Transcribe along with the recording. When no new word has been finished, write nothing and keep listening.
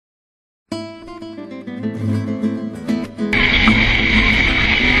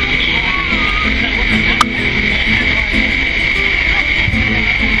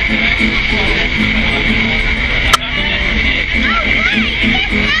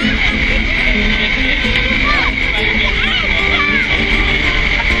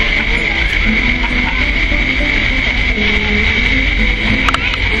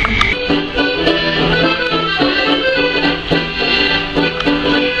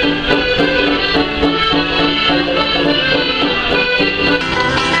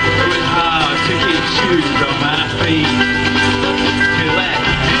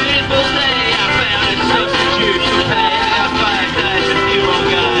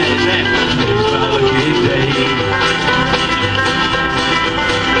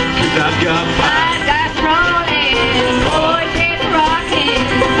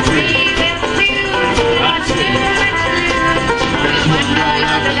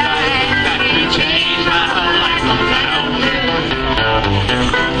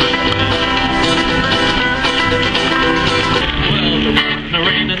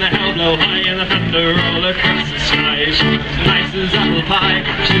High and the thunder roll across the sky. She's nice as apple pie.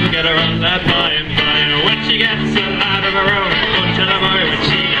 She'll get her on that by and by. When she gets out of her own, don't tell her more when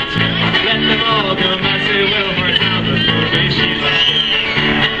she gets hit. Let them all come as they will, for now the Forbury she's a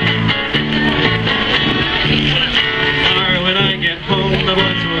or when I get home, the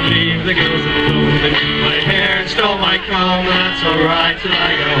boys won't leave the girls alone. They took my hair and stole my comb, and that's alright till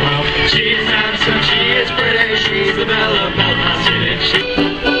I go home. She's handsome, she is pretty, she's the belle of my city.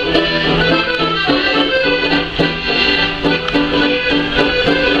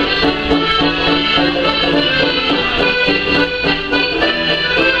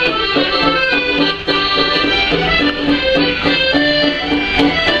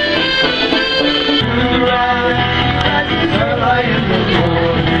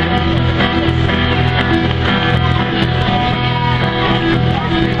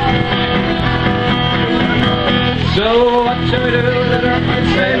 So what shall we do with a drunken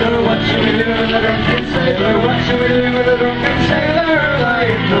sailor? What shall we do with a drunken sailor? What shall we do with a drunken sailor early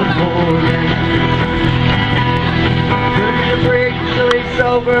in the morning? Put him in the brig till he's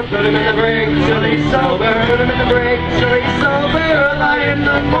sober. Put him in the brig till he's sober. Put him in the brig till he's sober early in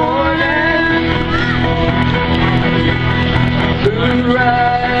the morning.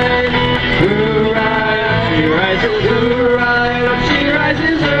 Hooray, hooray, she rises, hooray, when she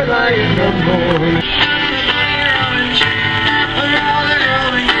rises early in the morning.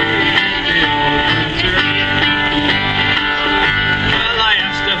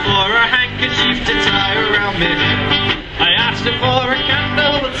 Handkerchief to